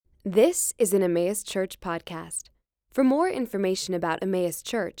This is an Emmaus Church podcast. For more information about Emmaus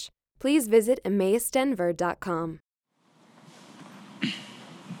Church, please visit emmausdenver.com.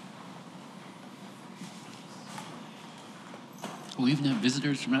 We even have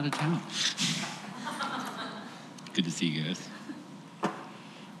visitors from out of town. Good to see you guys.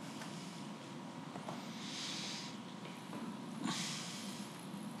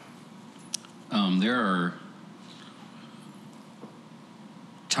 There are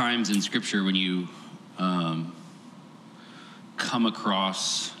times in Scripture when you come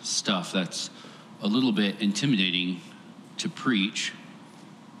across stuff that's a little bit intimidating to preach.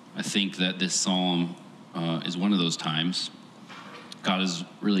 I think that this psalm is one of those times. God is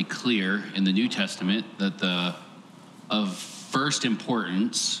really clear in the New Testament that of first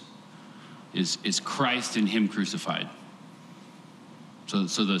importance is Christ and Him crucified. So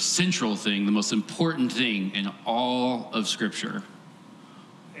the central thing, the most important thing in all of Scripture,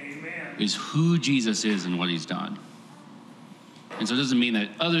 Amen, is who Jesus is and what He's done. And so it doesn't mean that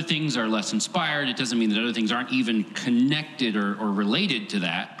other things are less inspired. It doesn't mean that other things aren't even connected or related to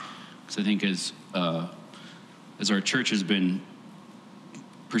that. Because I think as our church has been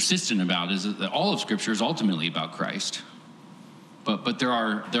persistent about, is that all of Scripture is ultimately about Christ. But there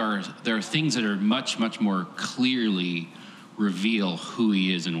are things that are much more clearly reveal who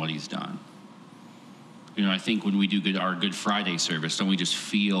He is and what He's done. You know, I think when we do our Good Friday service, don't we just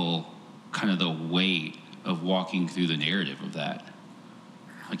feel kind of the weight of walking through the narrative of that?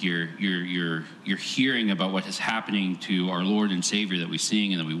 Like you're hearing about what is happening to our Lord and Savior that we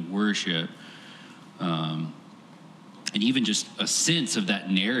sing and that we worship, and even just a sense of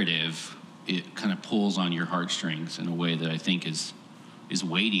that narrative, it kind of pulls on your heartstrings in a way that I think is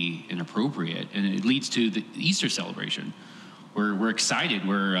weighty and appropriate, and it leads to the Easter celebration. We're excited.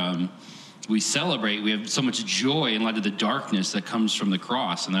 We celebrate. We have so much joy in light of the darkness that comes from the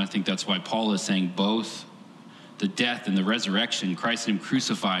cross, and I think that's why Paul is saying both the death and the resurrection, Christ and Him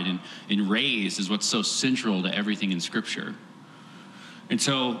crucified and raised, is what's so central to everything in Scripture. And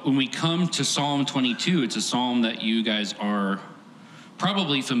so when we come to Psalm 22, it's a psalm that you guys are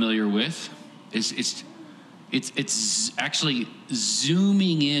probably familiar with. It's actually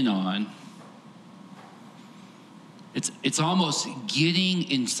zooming in on. It's almost getting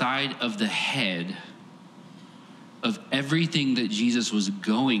inside of the head of everything that Jesus was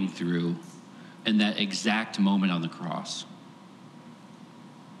going through in that exact moment on the cross.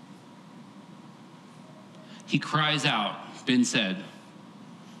 He cries out, Ben said,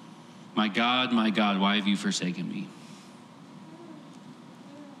 my God, why have you forsaken me?"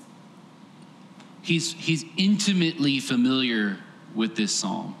 He's intimately familiar with this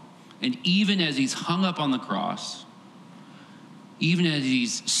psalm. And even as He's hung up on the cross, even as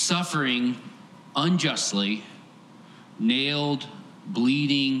He's suffering unjustly, nailed,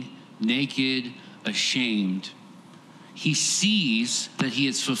 bleeding, naked, ashamed, He sees that He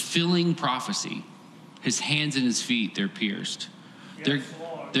is fulfilling prophecy. His hands and His feet, they're pierced. Yes,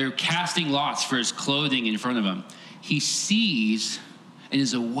 they're casting lots for His clothing in front of Him. He sees and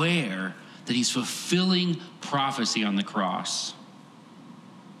is aware that He's fulfilling prophecy on the cross.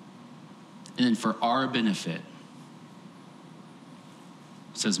 And then for our benefit,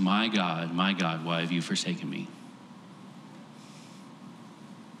 says, my God, why have you forsaken me?"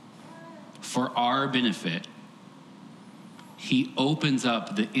 For our benefit, He opens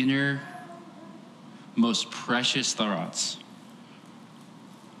up the inner, most precious thoughts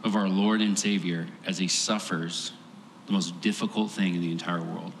of our Lord and Savior as He suffers the most difficult thing in the entire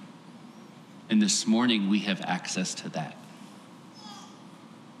world. And this morning, we have access to that.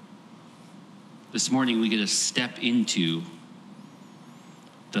 This morning, we get to step into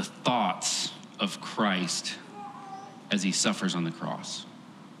the thoughts of Christ as He suffers on the cross.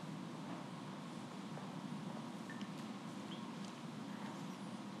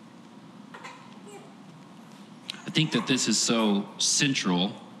 I think that this is so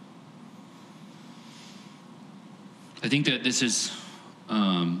central. I think that this is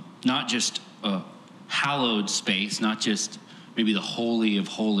not just a hallowed space, not just maybe the holy of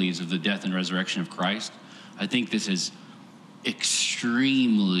holies of the death and resurrection of Christ. I think this is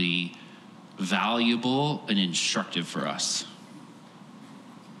extremely valuable and instructive for us.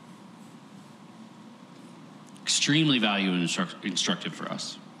 Extremely valuable and instructive for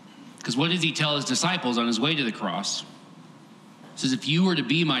us. Because what does He tell His disciples on His way to the cross? He says, if you were to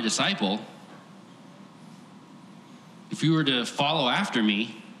be my disciple, if you were to follow after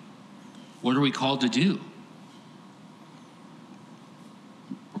me, what are we called to do?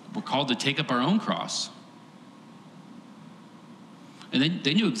 We're called to take up our own cross. And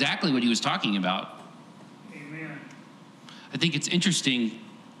they knew exactly what He was talking about. Amen. I think it's interesting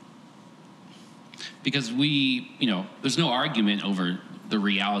Because there's no argument over the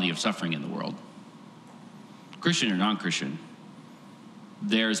reality of suffering in the world. Christian or non-Christian,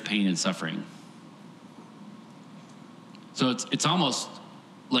 there's pain and suffering. So it's almost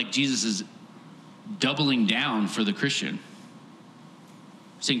like Jesus is doubling down for the Christian.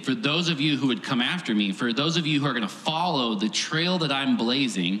 Saying, for those of you who would come after me, for those of you who are going to follow the trail that I'm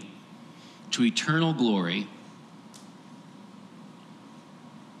blazing to eternal glory,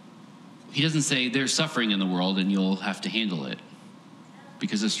 he doesn't say there's suffering in the world and you'll have to handle it,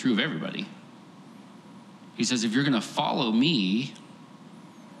 because it's true of everybody. He says, if you're going to follow me,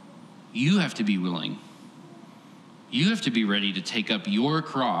 you have to be willing. You have to be ready to take up your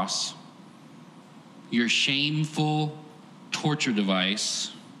cross, your shameful torture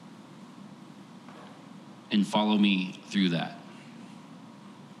device, and follow me through that.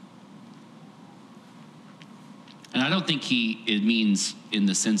 And I don't think it means in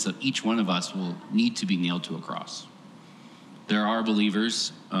the sense that each one of us will need to be nailed to a cross. There are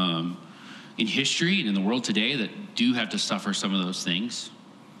believers in history and in the world today that do have to suffer some of those things.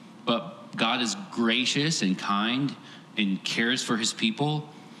 But God is gracious and kind and cares for his people,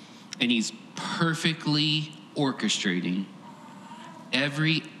 and he's perfectly orchestrating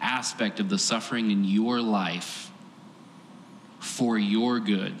every aspect of the suffering in your life for your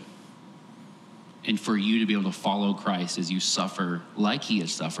good and for you to be able to follow Christ as you suffer like he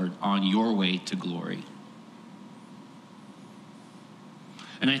has suffered on your way to glory.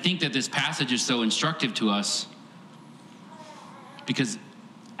 And I think that this passage is so instructive to us because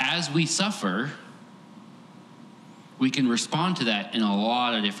as we suffer, we can respond to that in a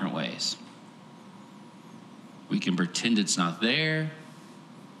lot of different ways. We can pretend it's not there.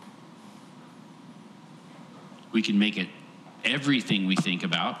 We can make it everything we think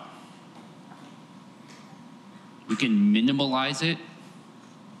about. We can minimalize it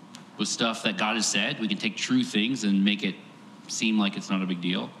with stuff that God has said. We can take true things and make it seem like it's not a big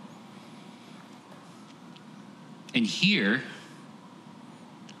deal. And here,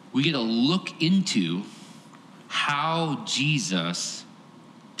 we get a look into how Jesus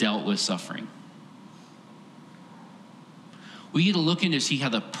dealt with suffering. We get a look into see how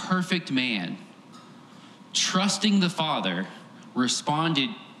the perfect man, trusting the Father, responded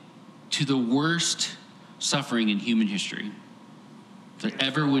to the worst suffering in human history that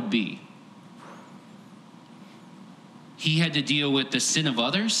ever would be. He had to deal with the sin of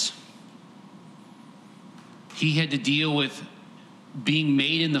others. He had to deal with being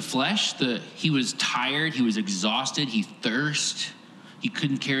made in the flesh. He was tired, he was exhausted, he thirsted, he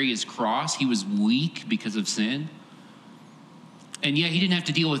couldn't carry his cross, he was weak because of sin. And yet he didn't have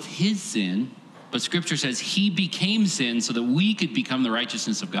to deal with his sin, but Scripture says he became sin so that we could become the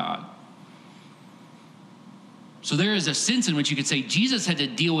righteousness of God. So there is a sense in which you could say Jesus had to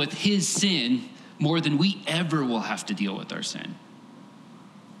deal with his sin more than we ever will have to deal with our sin.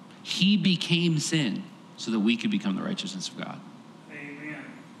 He became sin so that we could become the righteousness of God. Amen.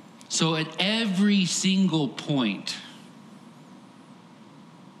 So at every single point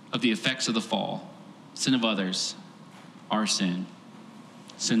of the effects of the fall, sin of others, our sin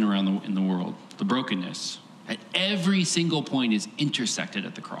around in the world, the brokenness, at every single point is intersected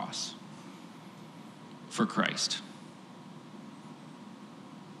at the cross for Christ.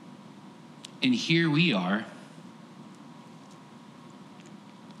 And here we are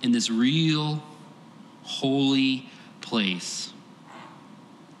in this real holy place.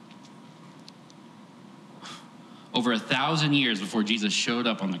 Over 1,000 years before Jesus showed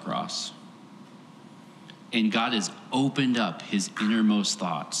up on the cross. And God has opened up his innermost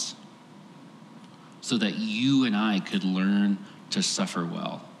thoughts so that you and I could learn to suffer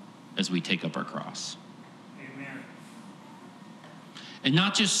well as we take up our cross. Amen. And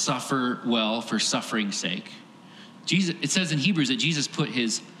not just suffer well for suffering's sake. It says in Hebrews that Jesus put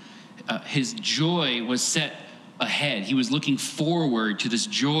his joy was set ahead. He was looking forward to this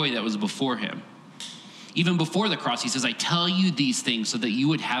joy that was before him. Even before the cross, he says, I tell you these things so that you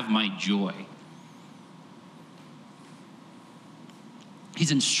would have my joy.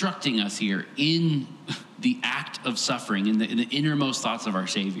 He's instructing us here in the act of suffering, in the innermost thoughts of our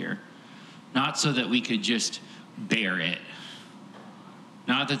Savior. Not so that we could just bear it.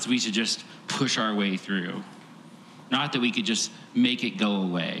 Not that we should just push our way through. Not that we could just make it go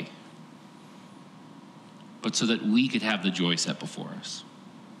away. But so that we could have the joy set before us.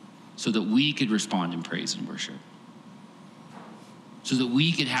 So that we could respond in praise and worship. So that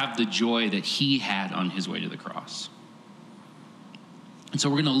we could have the joy that he had on his way to the cross. And so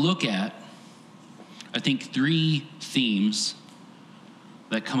we're going to look at, I think, 3 themes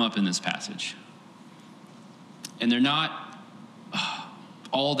that come up in this passage. And they're not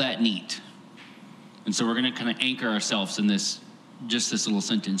all that neat. And so we're going to kind of anchor ourselves in this little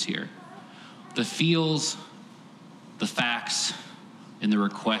sentence here. The feels, the facts, and the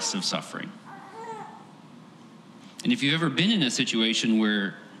requests of suffering. And if you've ever been in a situation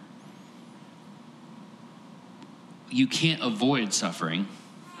where you can't avoid suffering,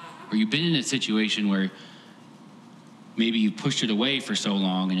 or you've been in a situation where maybe you've pushed it away for so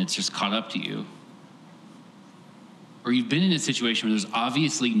long and it's just caught up to you, or you've been in a situation where there's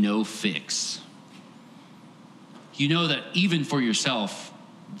obviously no fix, you know that even for yourself,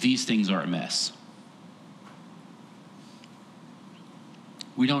 these things are a mess.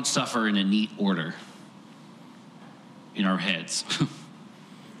 We don't suffer in a neat order in our heads.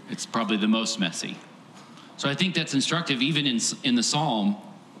 It's probably the most messy. So I think that's instructive. Even in the psalm,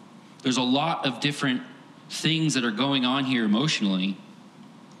 there's a lot of different things that are going on here emotionally.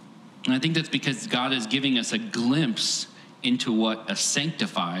 And I think that's because God is giving us a glimpse into what a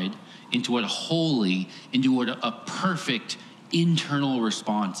sanctified, into what a holy, into what a perfect internal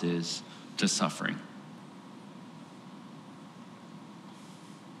response is to suffering.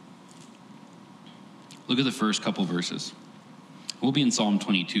 Look at the first couple verses. We'll be in Psalm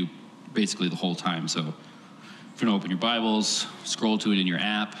 22 basically the whole time. So if you're going to open your Bibles, scroll to it in your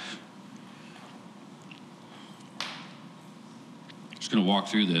app. Just going to walk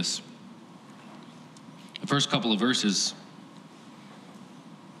through this. The first couple of verses,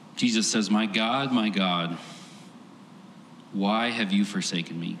 Jesus says, my God, why have you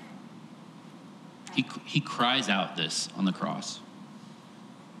forsaken me?" He cries out this on the cross.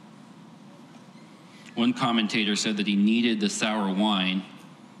 One commentator said that he needed the sour wine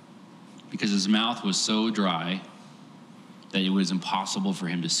because his mouth was so dry that it was impossible for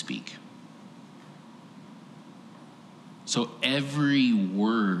him to speak. So every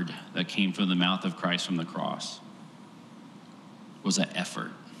word that came from the mouth of Christ from the cross was an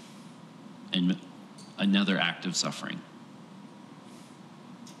effort and another act of suffering.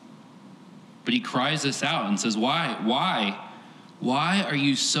 But he cries this out and says, Why are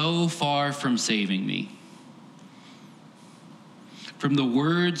you so far from saving me? From the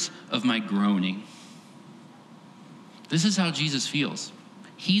words of my groaning. This is how Jesus feels.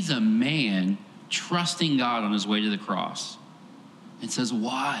 He's a man trusting God on his way to the cross and says,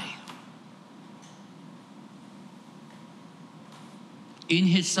 why? In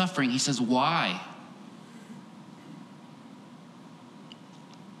his suffering, he says, why?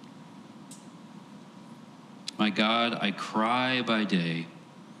 My God, I cry by day,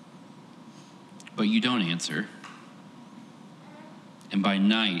 but you don't answer. And by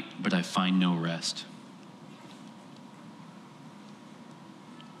night, but I find no rest.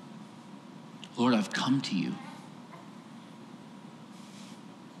 Lord, I've come to you.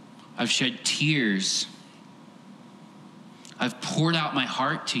 I've shed tears. I've poured out my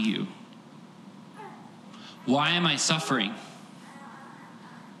heart to you. Why am I suffering?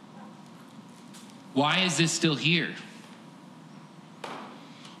 Why is this still here?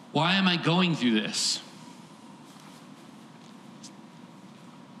 Why am I going through this?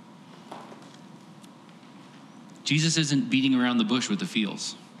 Jesus isn't beating around the bush with the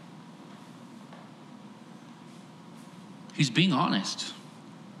feels. He's being honest.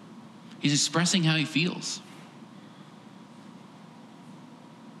 He's expressing how he feels.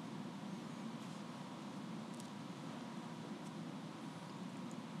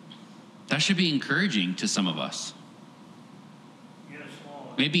 That should be encouraging to some of us. Yes,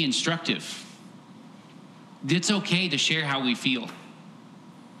 Lord. Maybe instructive. It's okay to share how we feel.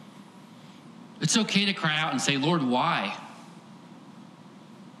 It's okay to cry out and say, Lord, why?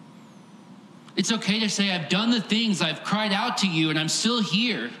 It's okay to say, I've done the things, I've cried out to you, and I'm still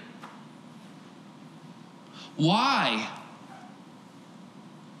here. Why?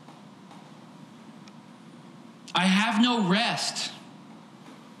 I have no rest.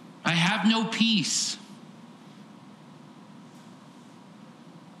 I have no peace.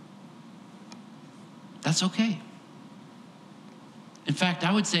 That's okay. In fact,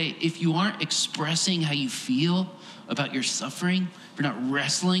 I would say if you aren't expressing how you feel about your suffering, if you're not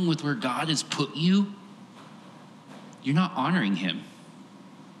wrestling with where God has put you, you're not honoring him.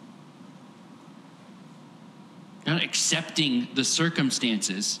 You're not accepting the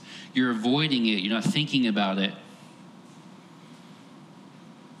circumstances. You're avoiding it. You're not thinking about it.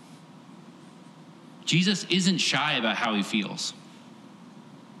 Jesus isn't shy about how he feels.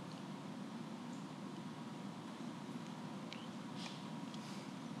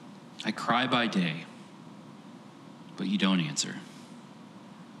 I cry by day, but you don't answer.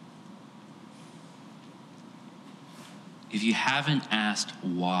 If you haven't asked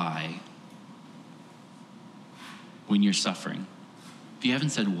why when you're suffering, if you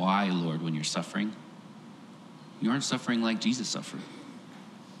haven't said why, Lord, when you're suffering, You aren't suffering like Jesus suffered.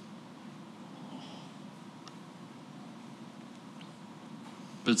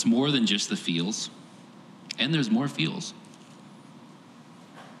 But it's more than just the feels. And there's more feels.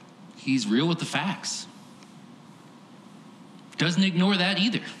 He's real with the facts. Doesn't ignore that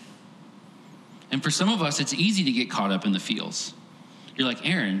either. And for some of us, it's easy to get caught up in the feels. You're like,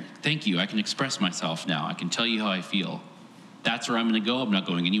 Aaron, thank you. I can express myself now. I can tell you how I feel. That's where I'm going to go. I'm not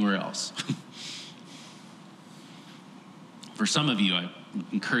going anywhere else. For some of you, I'm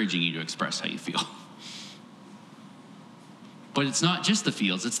encouraging you to express how you feel. But it's not just the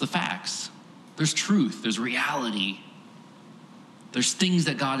feels, it's the facts. There's truth, there's reality. There's things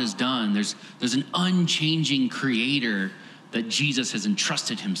that God has done. There's an unchanging creator that Jesus has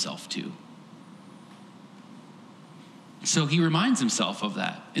entrusted himself to. So he reminds himself of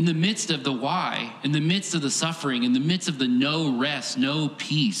that. In the midst of the why, in the midst of the suffering, in the midst of the no rest, no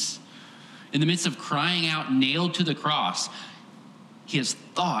peace, in the midst of crying out, nailed to the cross, he has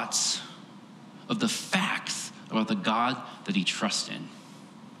thoughts of the facts about the God that he trusts in.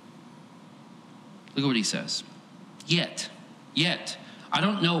 Look at what he says. Yet, I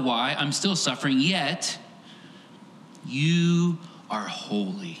don't know why, I'm still suffering, yet you are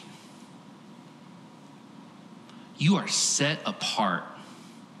holy. You are set apart.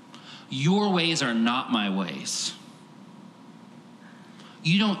 Your ways are not my ways.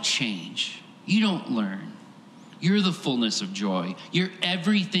 You don't change. You don't learn. You're the fullness of joy. You're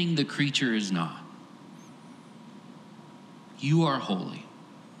everything the creature is not. You are holy.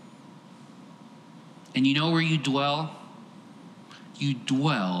 And you know where you dwell? You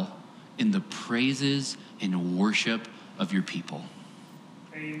dwell in the praises and worship of your people.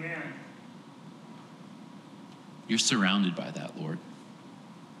 Amen. You're surrounded by that, Lord.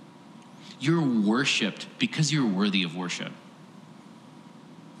 You're worshiped because you're worthy of worship.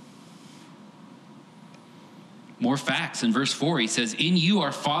 More facts. In verse 4, he says, in you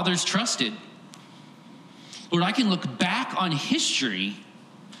our fathers trusted. Lord, I can look back on history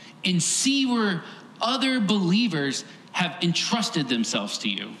and see where other believers have entrusted themselves to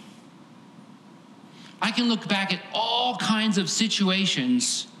you. I can look back at all kinds of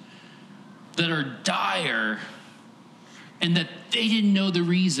situations that are dire and that they didn't know the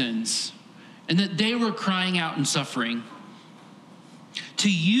reasons and that they were crying out and suffering.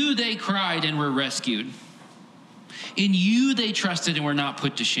 To you they cried and were rescued. In you they trusted and were not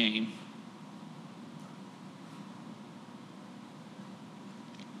put to shame.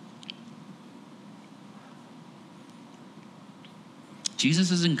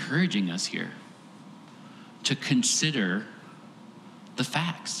 Jesus is encouraging us here to consider the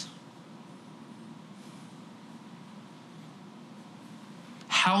facts.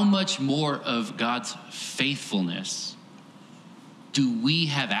 How much more of God's faithfulness do we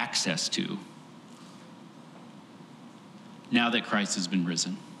have access to now that Christ has been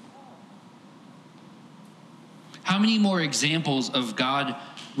risen? How many more examples of God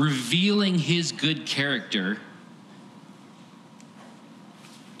revealing his good character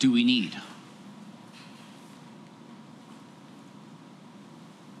do we need?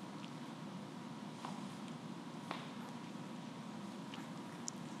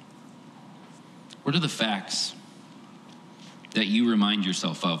 What are the facts that you remind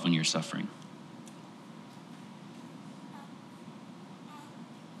yourself of when you're suffering?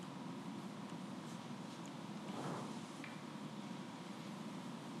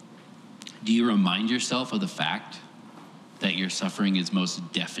 Do you remind yourself of the fact that your suffering is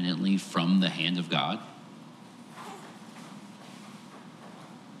most definitely from the hand of God?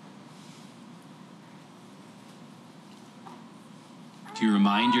 Do you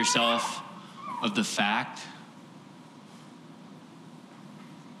remind yourself of the fact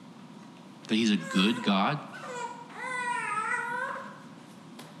that he's a good God?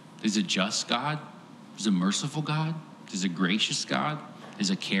 He's a just God? He's a merciful God? He's a gracious God?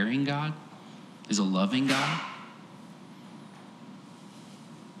 He's a caring God? He's a loving God?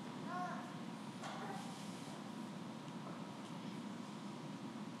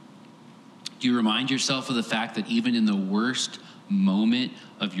 Do you remind yourself of the fact that even in the worst moment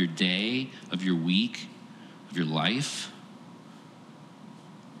of your day, of your week, of your life,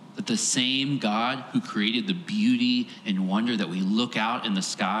 that the same God who created the beauty and wonder that we look out in the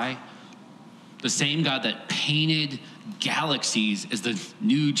sky The same God that painted galaxies as the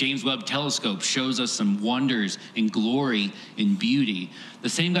new James Webb telescope shows us some wonders and glory and beauty. The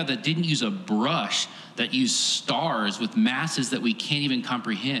same God that didn't use a brush, that used stars with masses that we can't even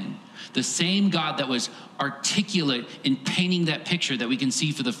comprehend. The same God that was articulate in painting that picture that we can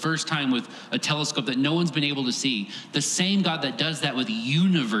see for the first time with a telescope that no one's been able to see. The same God that does that with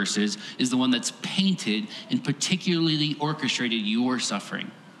universes is the one that's painted and particularly orchestrated your suffering.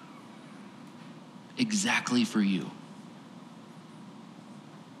 Exactly for you.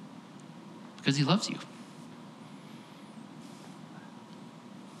 Because he loves you.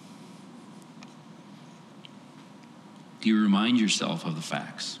 Do you remind yourself of the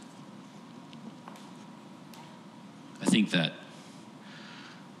facts? I think that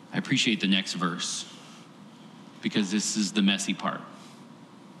I appreciate the next verse because this is the messy part.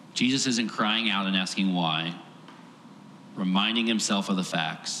 Jesus isn't crying out and asking why, reminding himself of the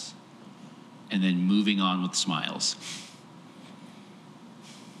facts, and then moving on with smiles.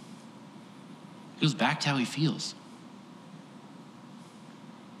 He goes back to how he feels.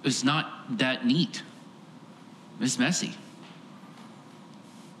 It's not that neat. It's messy.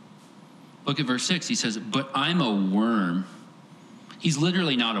 Look at verse 6. He says, but I'm a worm. He's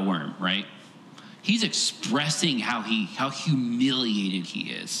literally not a worm, right? He's expressing how humiliated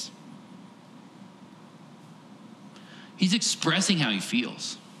he is. He's expressing how he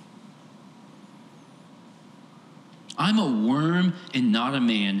feels. I'm a worm and not a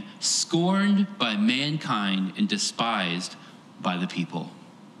man, scorned by mankind and despised by the people.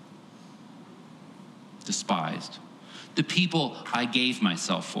 Despised. The people I gave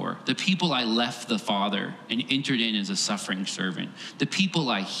myself for. The people I left the Father and entered in as a suffering servant. The people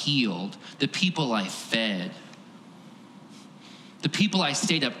I healed. The people I fed. The people I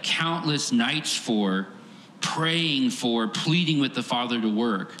stayed up countless nights for, praying for, pleading with the Father to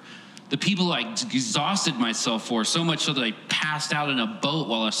work. The people I exhausted myself for, so much so that I passed out in a boat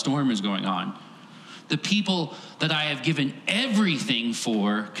while a storm is going on. The people that I have given everything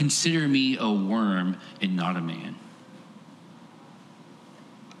for consider me a worm and not a man.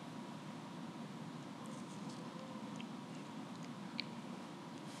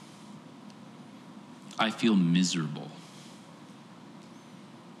 I feel miserable.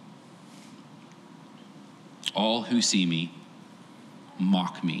 All who see me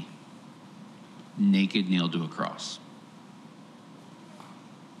mock me, naked, nailed to a cross.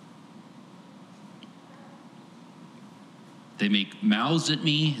 They make mouths at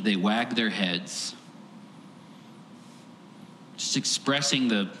me, they wag their heads, just expressing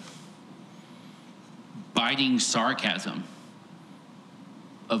the biting sarcasm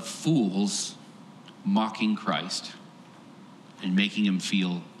of fools mocking Christ and making him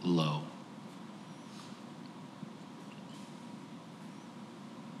feel low.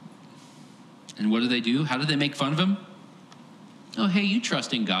 And what do? How do they make fun of him? Oh, hey, you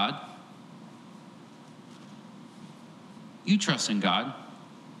trust in God. You trust in God.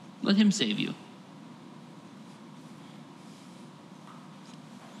 Let him save you.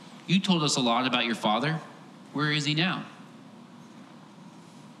 You told us a lot about your father. Where is he now?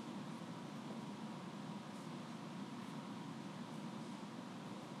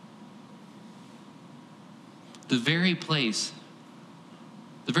 The very place,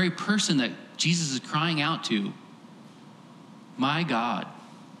 the very person that Jesus is crying out to, my God,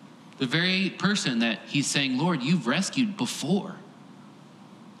 the very person that he's saying, Lord, you've rescued before.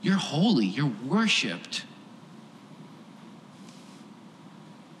 You're holy, you're worshiped.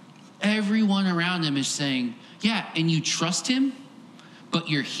 Everyone around him is saying, yeah, and you trust him, but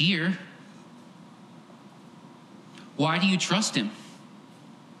you're here. Why do you trust him?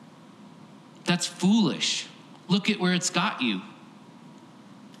 That's foolish. Look at where it's got you.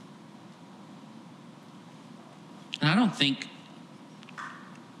 And I don't think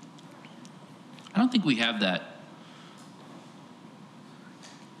we have that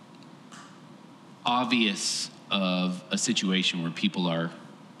obvious of a situation where people are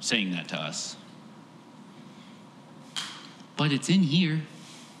saying that to us. But it's in here.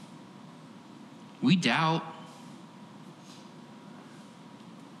 We doubt.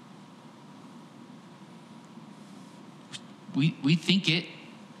 We think it.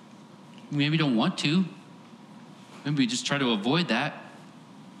 Maybe don't want to. Maybe we just try to avoid that.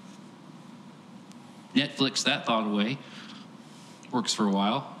 Netflix that thought away. Works for a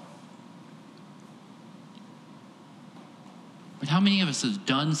while. But how many of us have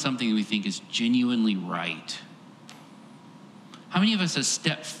done something that we think is genuinely right? How many of us have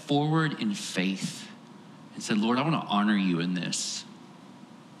stepped forward in faith and said, Lord, I want to honor you in this?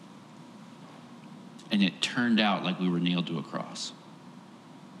 And it turned out like we were nailed to a cross.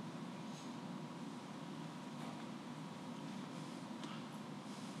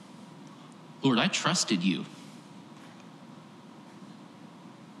 Lord, I trusted you.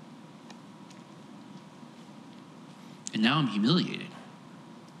 And now I'm humiliated.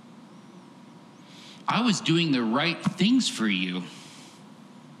 I was doing the right things for you,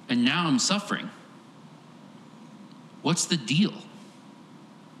 and now I'm suffering. What's the deal?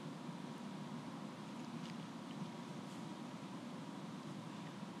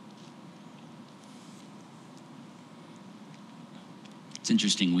 It's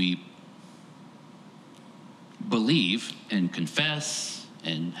interesting, we believe and confess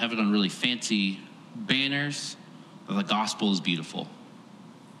and have it on really fancy banners that the gospel is beautiful.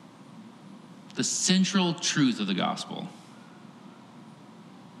 The central truth of the gospel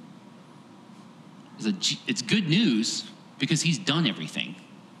is that it's good news because he's done everything.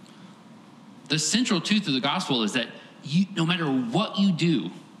 The central truth of the gospel is that no matter what you do,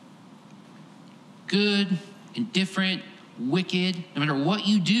 good, indifferent, wicked, no matter what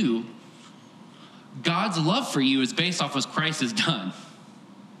you do, God's love for you is based off what Christ has done.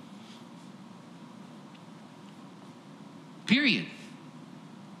 Period.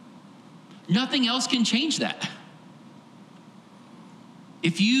 Nothing else can change that.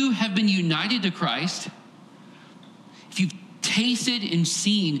 If you have been united to Christ, if you've tasted and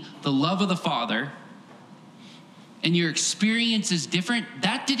seen the love of the Father, and your experience is different,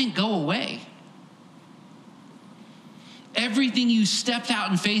 that didn't go away. Everything you stepped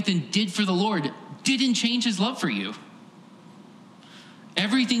out in faith and did for the Lord didn't change his love for you.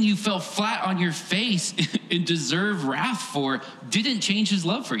 Everything you fell flat on your face and deserve wrath for didn't change his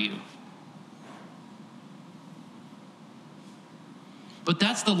love for you. But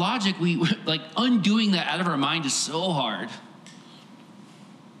that's the logic undoing that out of our mind is so hard.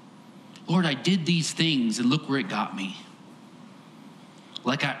 Lord, I did these things and look where it got me.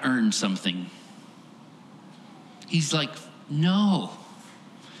 Like I earned something. He's like, no.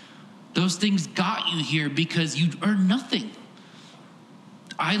 Those things got you here because you earned nothing.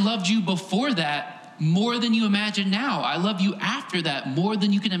 I loved you before that more than you imagine now. I love you after that more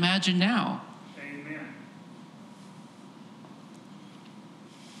than you can imagine now. Amen.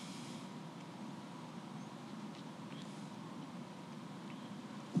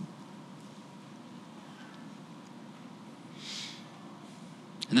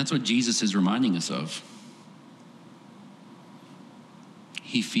 And that's what Jesus is reminding us of.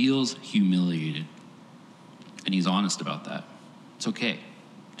 He feels humiliated, and he's honest about that. It's okay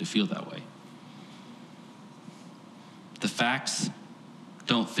to feel that way. The facts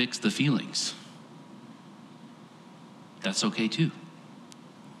don't fix the feelings. That's okay too.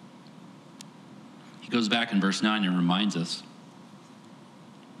 He goes back in verse 9 and reminds us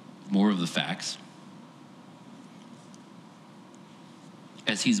more of the facts.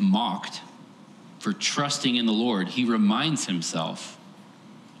 As he's mocked for trusting in the Lord, he reminds himself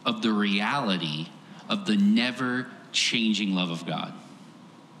of the reality of the never-changing love of God.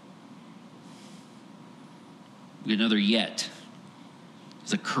 We get another yet.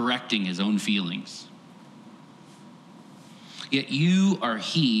 He's correcting his own feelings. Yet you are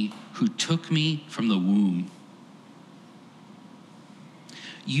he who took me from the womb.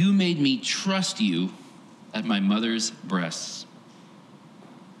 You made me trust you at my mother's breasts.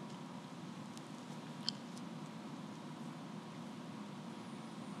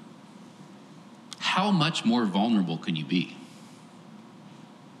 How much more vulnerable can you be?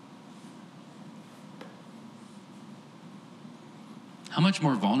 How much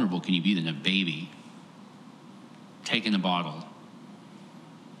more vulnerable can you be than a baby taking a bottle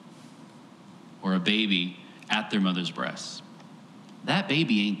or a baby at their mother's breasts? That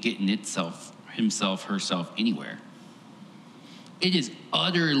baby ain't getting himself, herself anywhere. It is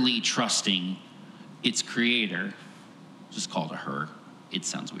utterly trusting its creator. Just call it a her. It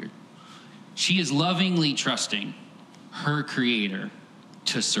sounds weird. She is lovingly trusting her creator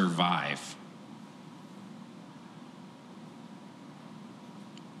to survive.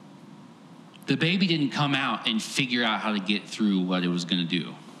 The baby didn't come out and figure out how to get through what it was going to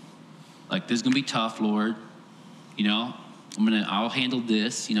do. Like, this is going to be tough, Lord. I'll handle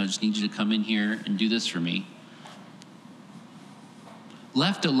this. I just need you to come in here and do this for me.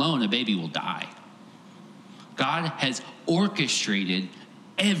 Left alone, a baby will die. God has orchestrated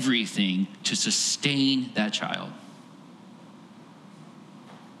everything to sustain that child.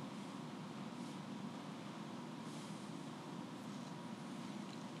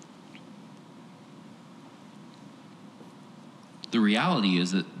 The reality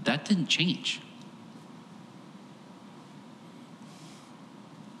is that didn't change.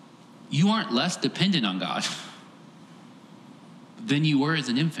 You aren't less dependent on God than you were as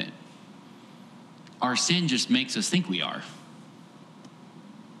an infant. Our sin just makes us think we are.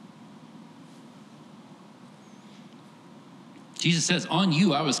 Jesus says, on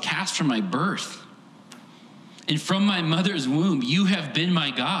you I was cast from my birth. And from my mother's womb, you have been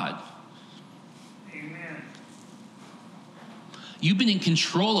my God. Amen. You've been in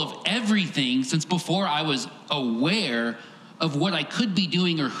control of everything since before I was aware of what I could be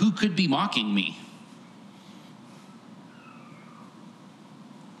doing or who could be mocking me.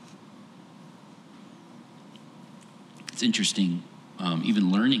 It's interesting,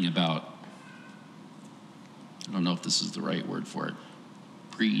 even learning about, I don't know if this is the right word for it,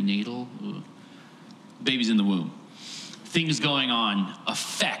 prenatal, babies in the womb. Things going on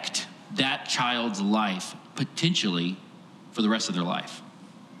affect that child's life potentially for the rest of their life.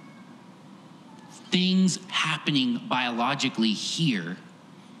 Things happening biologically here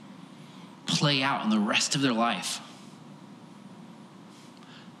play out in the rest of their life.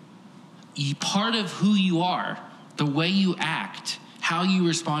 Part of who you are, the way you act, how you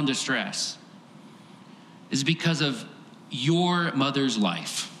respond to stress, is because of your mother's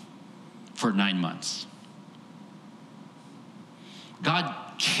life for 9 months. God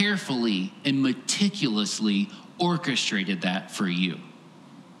carefully and meticulously orchestrated that for you.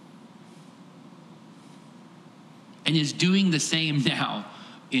 And is doing the same now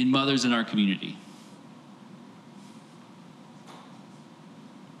in mothers in our community.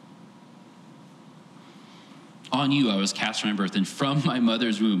 On you I was cast from my birth, and from my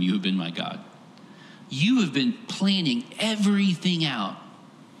mother's womb you have been my God. You have been planning everything out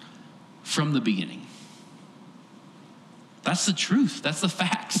from the beginning. That's the truth. That's the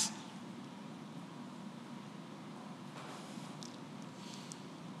facts.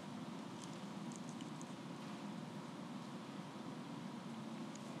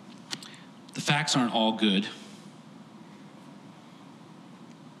 The facts aren't all good.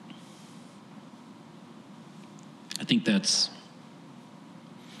 I think that's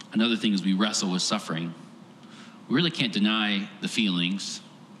another thing as we wrestle with suffering. We really can't deny the feelings.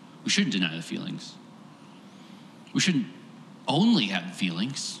 We shouldn't deny the feelings. We shouldn't only have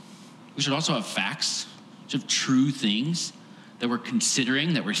feelings. We should also have facts. We should have true things that we're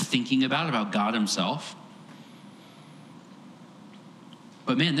considering, that we're thinking about God himself.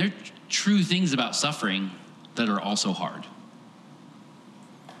 But man, there are true things about suffering that are also hard,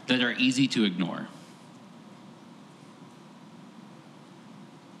 that are easy to ignore.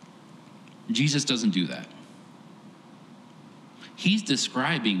 Jesus doesn't do that. He's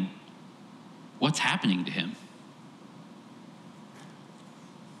describing what's happening to him.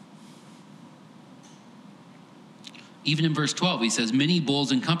 Even in verse 12, he says, many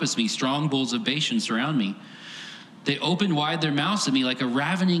bulls encompass me, strong bulls of Bashan surround me. They open wide their mouths at me like a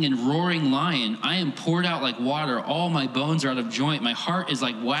ravening and roaring lion. I am poured out like water. All my bones are out of joint. My heart is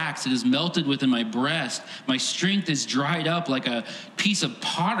like wax. It is melted within my breast. My strength is dried up like a piece of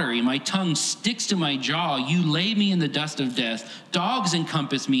pottery. My tongue sticks to my jaw. You lay me in the dust of death. Dogs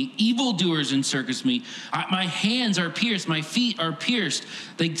encompass me. Evildoers encircle me. My hands are pierced. My feet are pierced.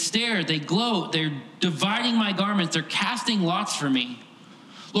 They stare. They gloat. They're dividing my garments. They're casting lots for me.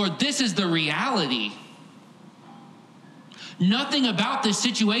 Lord, this is the reality. Nothing about this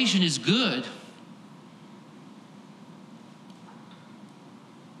situation is good.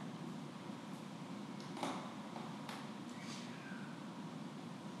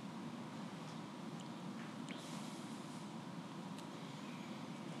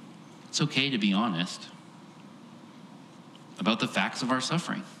 It's okay to be honest about the facts of our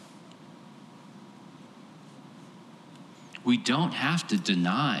suffering. We don't have to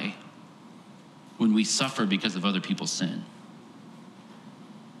deny when we suffer because of other people's sin.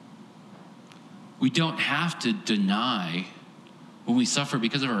 We don't have to deny when we suffer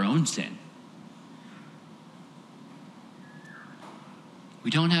because of our own sin.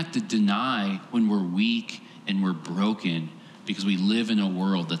 We don't have to deny when we're weak and we're broken because we live in a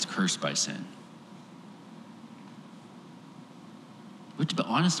world that's cursed by sin. We have to be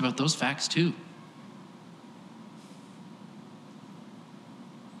honest about those facts too.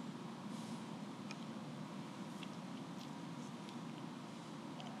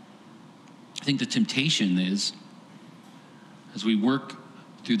 I think the temptation is, as we work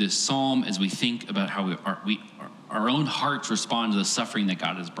through this psalm, as we think about how our own hearts respond to the suffering that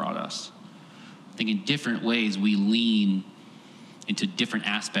God has brought us, I think in different ways we lean into different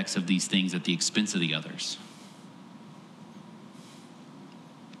aspects of these things at the expense of the others.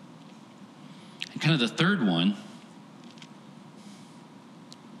 And kind of the third one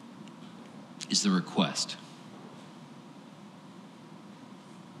is the request.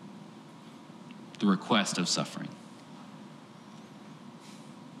 The request of suffering.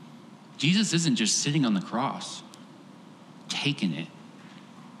 Jesus isn't just sitting on the cross, taking it,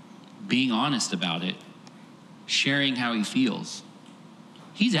 being honest about it, sharing how he feels.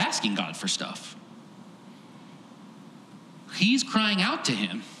 He's asking God for stuff. He's crying out to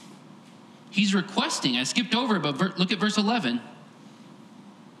him. He's requesting. I skipped over it, but look at verse 11.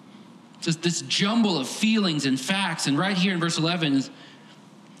 It's just this jumble of feelings and facts. And right here in verse 11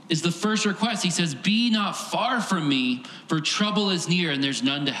 is the first request. He says, "Be not far from me, for trouble is near and there's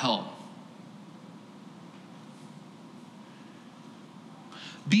none to help."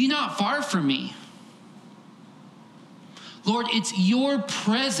 Be not far from me. Lord, it's your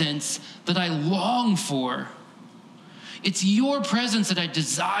presence that I long for. It's your presence that I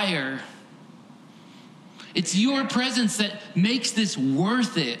desire. It's your presence that makes this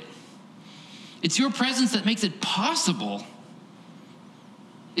worth it. It's your presence that makes it possible.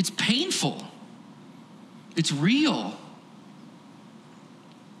 It's painful. It's real.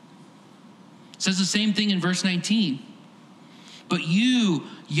 It says the same thing in verse 19. But you,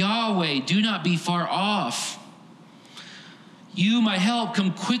 Yahweh, do not be far off. You, my help,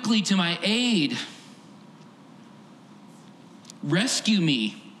 come quickly to my aid. Rescue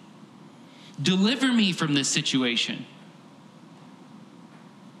me. Deliver me from this situation.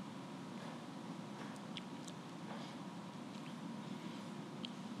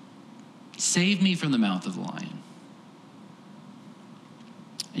 Save me from the mouth of the lion.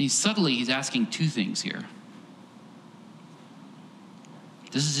 And he's asking two things here.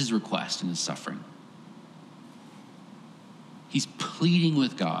 This is his request in his suffering. He's pleading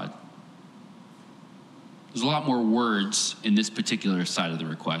with God. There's a lot more words in this particular side of the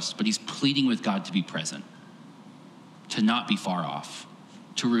request, but he's pleading with God to be present, to not be far off,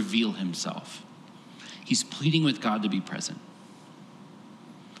 to reveal himself. He's pleading with God to be present.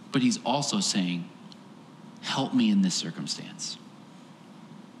 But he's also saying, help me in this circumstance.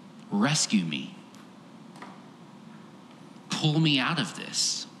 Rescue me. Pull me out of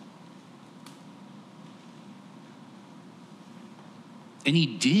this. And he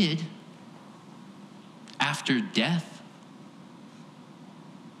did after death.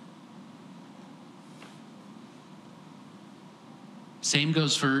 Same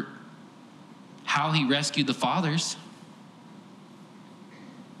goes for how he rescued the fathers.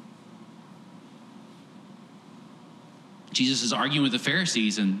 Jesus is arguing with the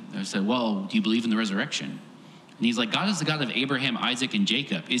Pharisees, and they said, well, do you believe in the resurrection? And he's like, God is the God of Abraham, Isaac, and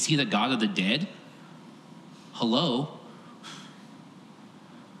Jacob. Is he the God of the dead? Hello?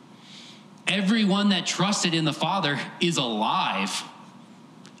 Everyone that trusted in the Father is alive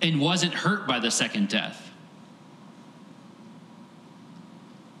and wasn't hurt by the second death.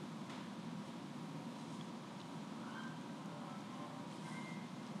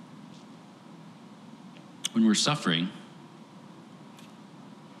 When we're suffering,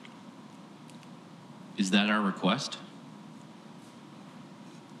 is that our request?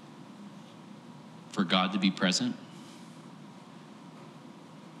 For God to be present?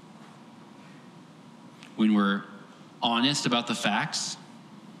 When we're honest about the facts,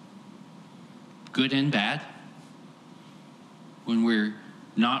 good and bad? When we're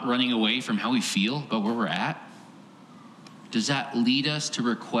not running away from how we feel about where we're at? Does that lead us to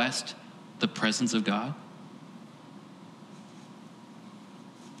request the presence of God?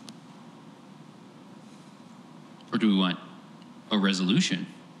 Or do we want a resolution?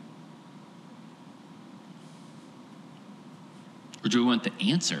 Or do we want the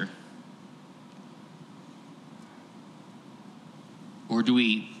answer? Or do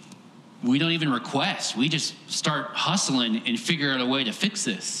we don't even request, we just start hustling and figure out a way to fix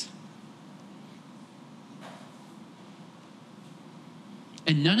this?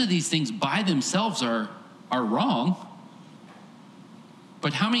 And none of these things by themselves are wrong.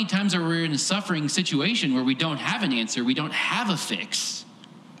 But how many times are we in a suffering situation where we don't have an answer, we don't have a fix?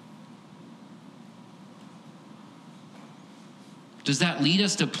 Does that lead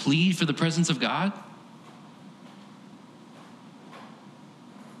us to plead for the presence of God?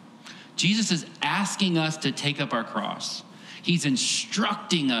 Jesus is asking us to take up our cross. He's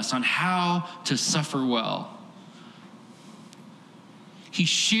instructing us on how to suffer well. He's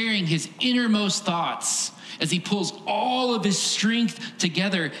sharing his innermost thoughts as he pulls all of his strength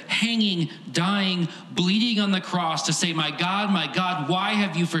together, hanging, dying, bleeding on the cross to say, my God, why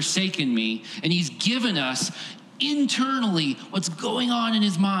have you forsaken me? And he's given us internally what's going on in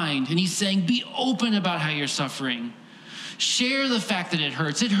his mind. And he's saying, be open about how you're suffering. Share the fact that it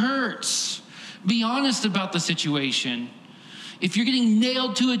hurts. It hurts. Be honest about the situation. If you're getting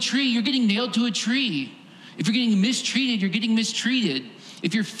nailed to a tree, you're getting nailed to a tree. If you're getting mistreated, you're getting mistreated.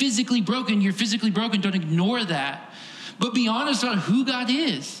 If you're physically broken, you're physically broken. Don't ignore that. But be honest about who God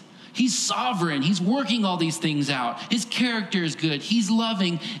is. He's sovereign. He's working all these things out. His character is good. He's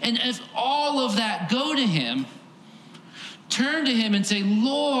loving. And if all of that go to him, Turn to him and say,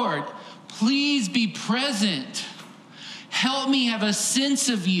 Lord, please be present. Help me have a sense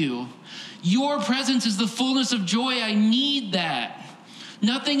of you. Your presence is the fullness of joy. I need that.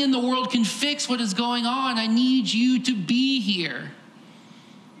 Nothing in the world can fix what is going on. I need you to be here.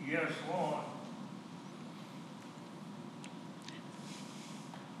 Yes, Lord.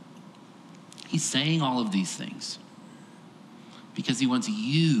 He's saying all of these things because he wants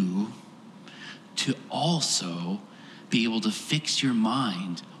you to also be able to fix your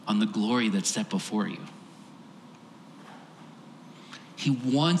mind on the glory that's set before you. He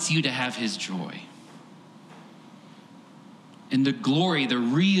wants you to have his joy. And the glory, the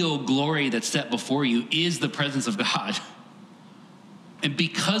real glory that's set before you is the presence of God. And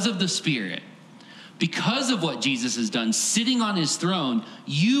because of the Spirit, because of what Jesus has done, sitting on his throne,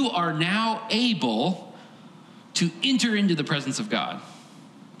 you are now able to enter into the presence of God.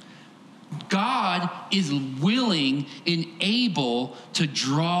 God is willing and able to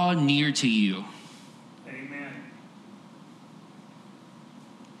draw near to you. Amen.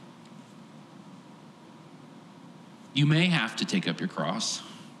 You may have to take up your cross.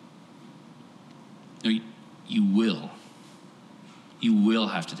 No, you will. You will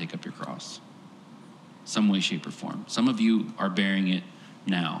have to take up your cross. Some way, shape, or form. Some of you are bearing it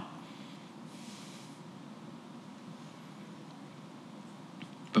now.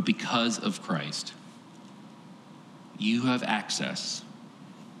 But because of Christ, you have access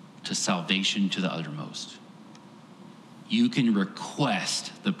to salvation to the uttermost. You can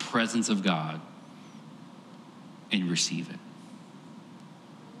request the presence of God and receive it.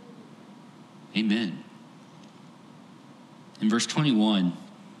 Amen. In verse 21,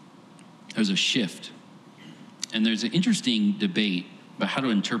 there's a shift. And there's an interesting debate about how to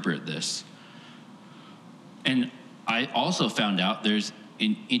interpret this. And I also found out there's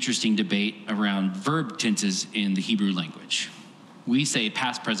an interesting debate around verb tenses in the Hebrew language. We say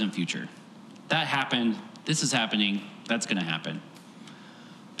past, present, future. That happened, this is happening, that's going to happen.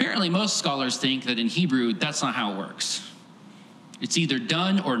 Apparently, most scholars think that in Hebrew, that's not how it works. It's either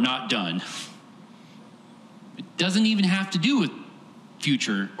done or not done. It doesn't even have to do with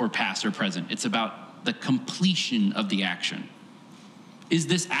future or past or present. It's about the completion of the action. Is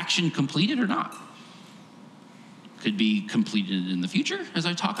this action completed or not? Could be completed in the future as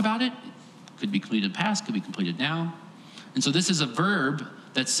I talk about it. Could be completed in the past, could be completed now. And so this is a verb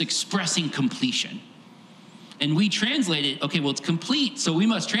that's expressing completion. And we translate it, okay, well, it's complete, so we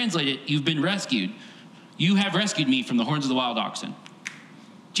must translate it, you've been rescued. You have rescued me from the horns of the wild oxen.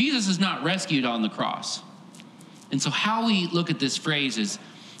 Jesus is not rescued on the cross. And so how we look at this phrase is,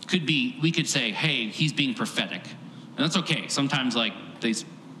 we could say, hey, he's being prophetic. And that's okay. Sometimes like they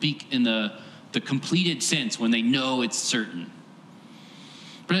speak in the completed sense when they know it's certain.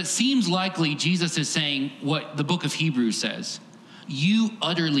 But it seems likely Jesus is saying what the book of Hebrews says. You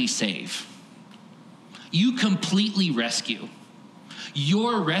utterly save. You completely rescue.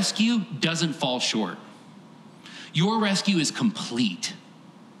 Your rescue doesn't fall short. Your rescue is complete.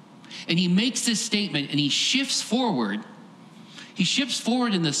 And he makes this statement and he shifts forward. He shifts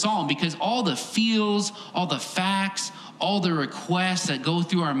forward in the psalm because all the feels, all the facts, all the requests that go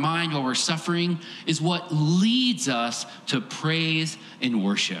through our mind while we're suffering is what leads us to praise and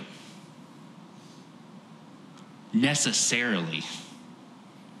worship. Necessarily.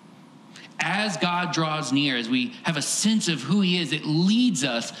 As God draws near, as we have a sense of who he is, it leads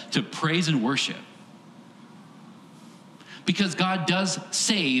us to praise and worship. Because God does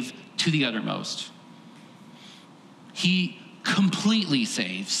save to the uttermost. He completely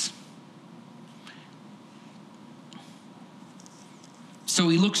saves. So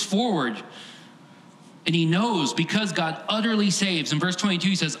he looks forward and he knows because God utterly saves. In verse 22,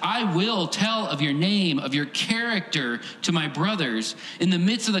 he says, I will tell of your name, of your character to my brothers. In the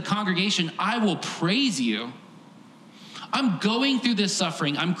midst of the congregation, I will praise you. I'm going through this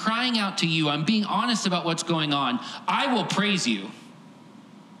suffering. I'm crying out to you. I'm being honest about what's going on. I will praise you.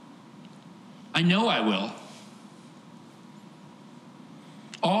 I know I will.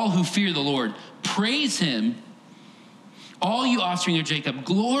 All who fear the Lord, praise him. All you offspring of Jacob,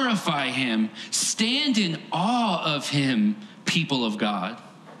 glorify him. Stand in awe of him, people of God.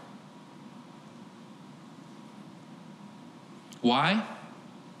 Why?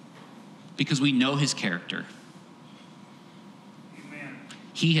 Because we know his character. Amen.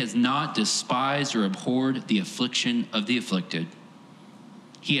 He has not despised or abhorred the affliction of the afflicted.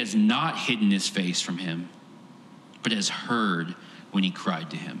 He has not hidden his face from him, but has heard when he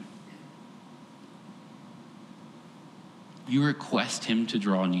cried to him. You request him to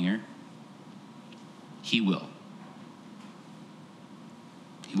draw near, he will.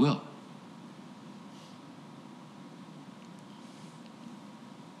 He will.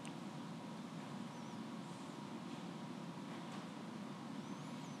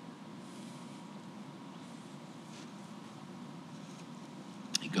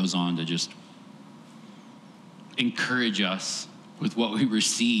 goes on to just encourage us with what we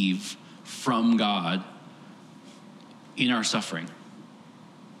receive from God in our suffering.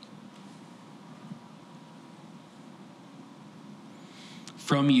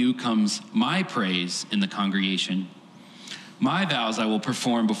 From you comes my praise in the congregation. My vows I will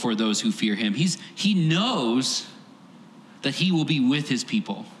perform before those who fear him. He knows that he will be with his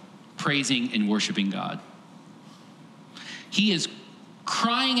people, praising and worshiping God. He is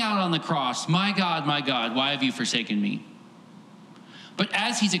crying out on the cross, my God, why have you forsaken me? But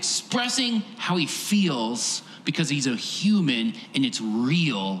as he's expressing how he feels, because he's a human and it's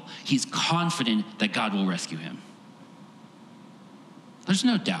real, he's confident that God will rescue him. There's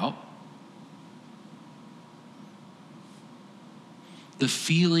no doubt. The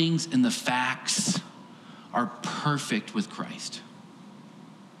feelings and the facts are perfect with Christ.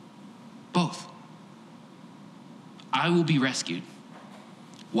 Both. I will be rescued.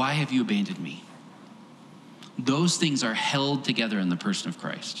 Why have you abandoned me? Those things are held together in the person of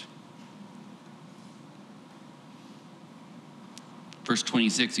Christ. Verse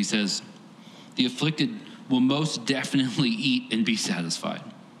 26, he says, the afflicted will most definitely eat and be satisfied.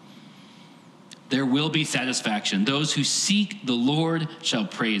 There will be satisfaction. Those who seek the Lord shall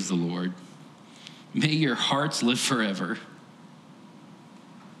praise the Lord. May your hearts live forever.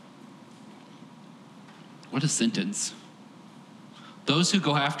 What a sentence. Those who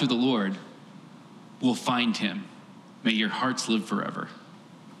go after the Lord will find him. May your hearts live forever.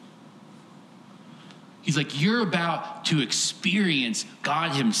 He's like, you're about to experience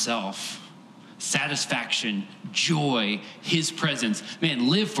God himself. Satisfaction, joy, his presence. Man,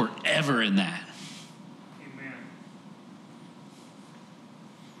 live forever in that. Amen.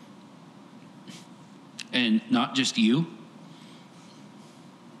 And not just you,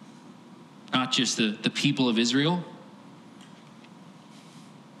 not just the people of Israel,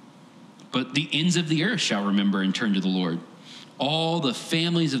 but the ends of the earth shall remember and turn to the Lord. All the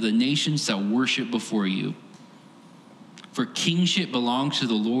families of the nations shall worship before you. For kingship belongs to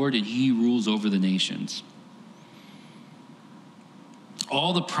the Lord, and he rules over the nations.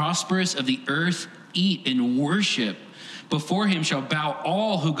 All the prosperous of the earth eat and worship. Before him shall bow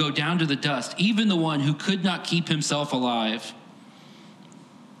all who go down to the dust, even the one who could not keep himself alive.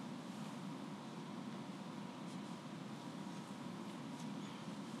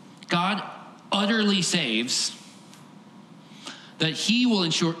 God utterly saves, that he will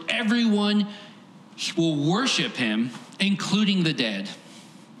ensure everyone will worship him, including the dead.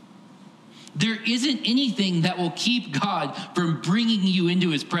 There isn't anything that will keep God from bringing you into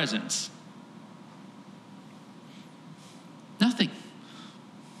his presence. Nothing.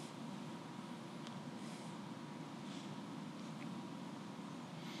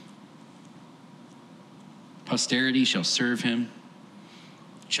 Posterity shall serve him,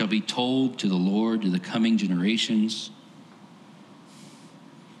 shall be told to the Lord, to the coming generations.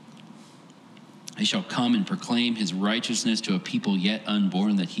 They shall come and proclaim his righteousness to a people yet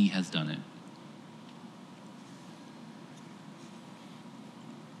unborn, that he has done it.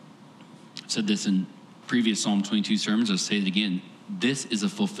 I've said this in previous Psalm 22 sermons. I'll say it again. This is a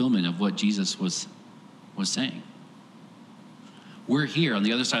fulfillment of what Jesus was saying. We're here on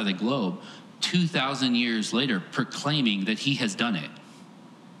the other side of the globe, 2,000 years later, proclaiming that he has done it.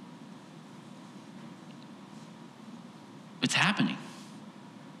 It's happening.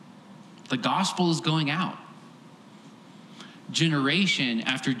 The gospel is going out. Generation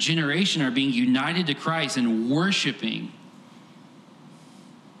after generation are being united to Christ and worshiping.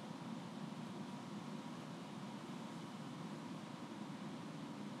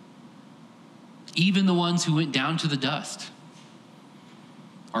 Even the ones who went down to the dust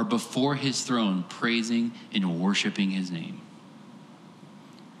are before his throne, praising and worshiping his name.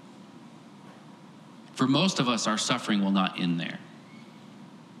 For most of us, our suffering will not end there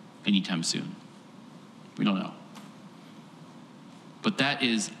anytime soon. We don't know. But that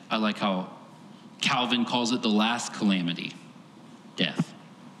is, I like how Calvin calls it, the last calamity, death.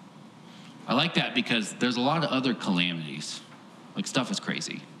 I like that because there's a lot of other calamities. Like, stuff is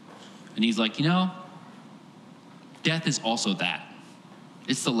crazy. And he's like, death is also that.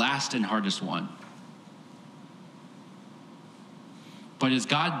 It's the last and hardest one. But as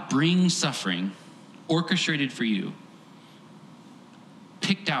God brings suffering, orchestrated for you,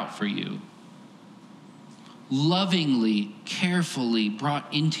 picked out for you, lovingly, carefully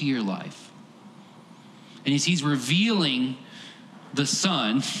brought into your life, and as he's revealing the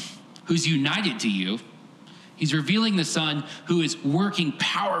Son who's united to you, he's revealing the Son who is working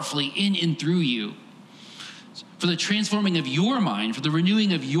powerfully in and through you for the transforming of your mind, for the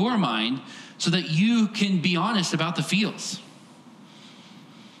renewing of your mind, so that you can be honest about the feels.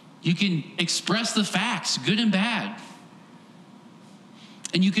 You can express the facts, good and bad.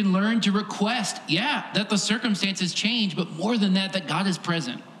 And you can learn to request, that the circumstances change, but more than that, that God is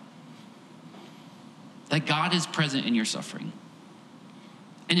present. That God is present in your suffering.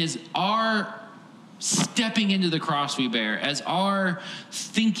 And as our stepping into the cross we bear, as our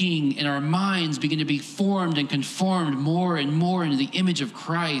thinking and our minds begin to be formed and conformed more and more into the image of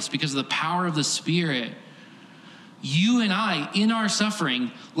Christ because of the power of the Spirit, you and I, in our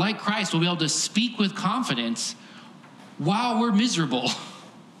suffering, like Christ, will be able to speak with confidence while we're miserable.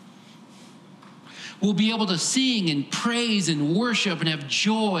 We'll be able to sing and praise and worship and have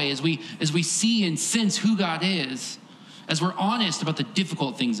joy as we see and sense who God is, as we're honest about the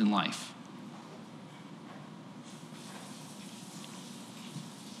difficult things in life.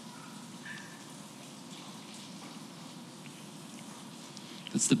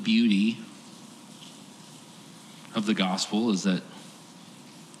 That's the beauty of the gospel, is that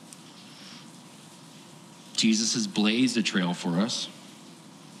Jesus has blazed a trail for us.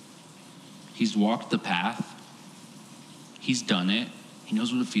 He's walked the path. He's done it. He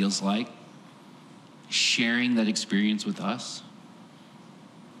knows what it feels like. Sharing that experience with us.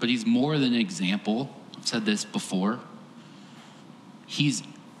 But he's more than an example. I've said this before. He's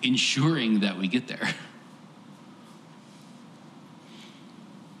ensuring that we get there.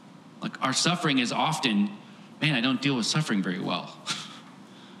 Like, our suffering is often, man, I don't deal with suffering very well.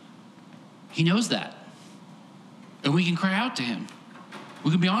 He knows that. And we can cry out to him.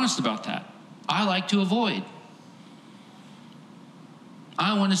 We can be honest about that. I like to avoid.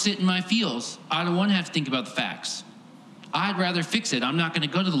 I want to sit in my feels. I don't want to have to think about the facts. I'd rather fix it. I'm not going to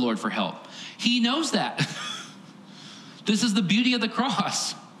go to the Lord for help. He knows that. This is the beauty of the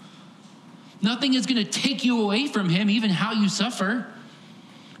cross. Nothing is going to take you away from him, even how you suffer.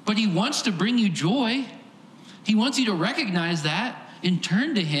 But he wants to bring you joy. He wants you to recognize that and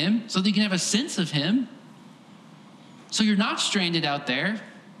turn to him so that you can have a sense of him. So you're not stranded out there.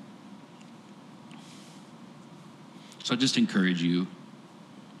 So I just encourage you,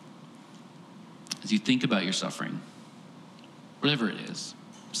 as you think about your suffering, whatever it is,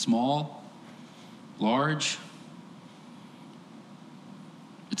 small, large,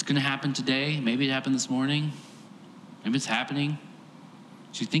 it's going to happen today. Maybe it happened this morning. Maybe it's happening.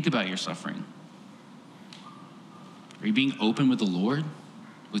 As you think about your suffering, are you being open with the Lord,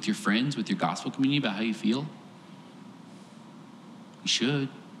 with your friends, with your gospel community about how you feel? You should.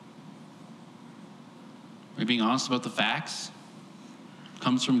 Are you being honest about the facts? It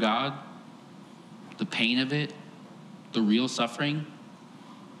comes from God. The pain of it, the real suffering.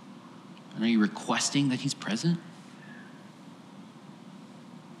 And are you requesting that he's present?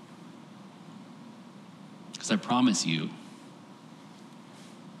 Because I promise you,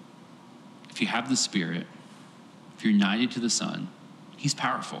 if you have the Spirit, if you're united to the Son, he's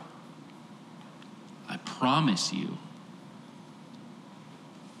powerful. I promise you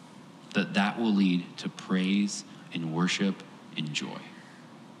that will lead to praise and worship and joy.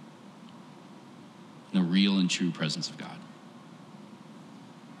 And the real and true presence of God.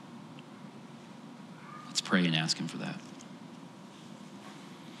 Let's pray and ask him for that.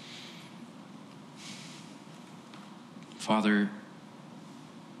 Father,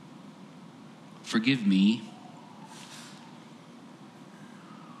 forgive me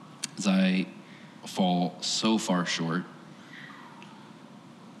as I fall so far short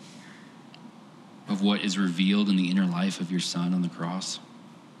of what is revealed in the inner life of your Son on the cross.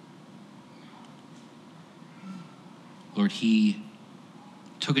 Lord, he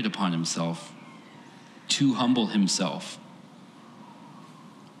took it upon himself to humble himself.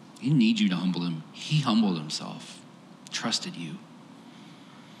 He didn't need you to humble him. He humbled himself, trusted you.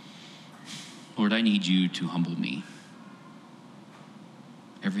 Lord, I need you to humble me.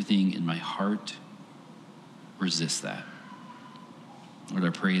 Everything in my heart resists that. Lord, I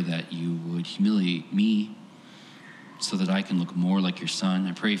pray that you would humiliate me so that I can look more like your Son.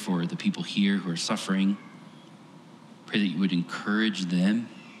 I pray for the people here who are suffering. Pray that you would encourage them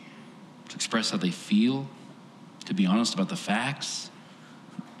to express how they feel, to be honest about the facts,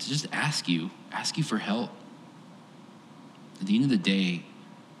 to just ask you for help. At the end of the day,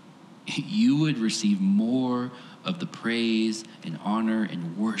 you would receive more of the praise and honor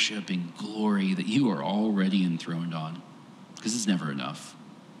and worship and glory that you are already enthroned on, because it's never enough.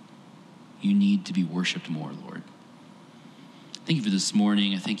 You need to be worshiped more, Lord. Thank you for this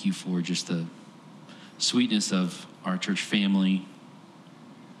morning. I thank you for just the sweetness of our church family,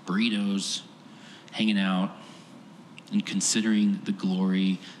 burritos, hanging out, and considering the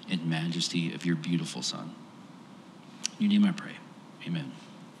glory and majesty of your beautiful Son. In your name I pray. Amen.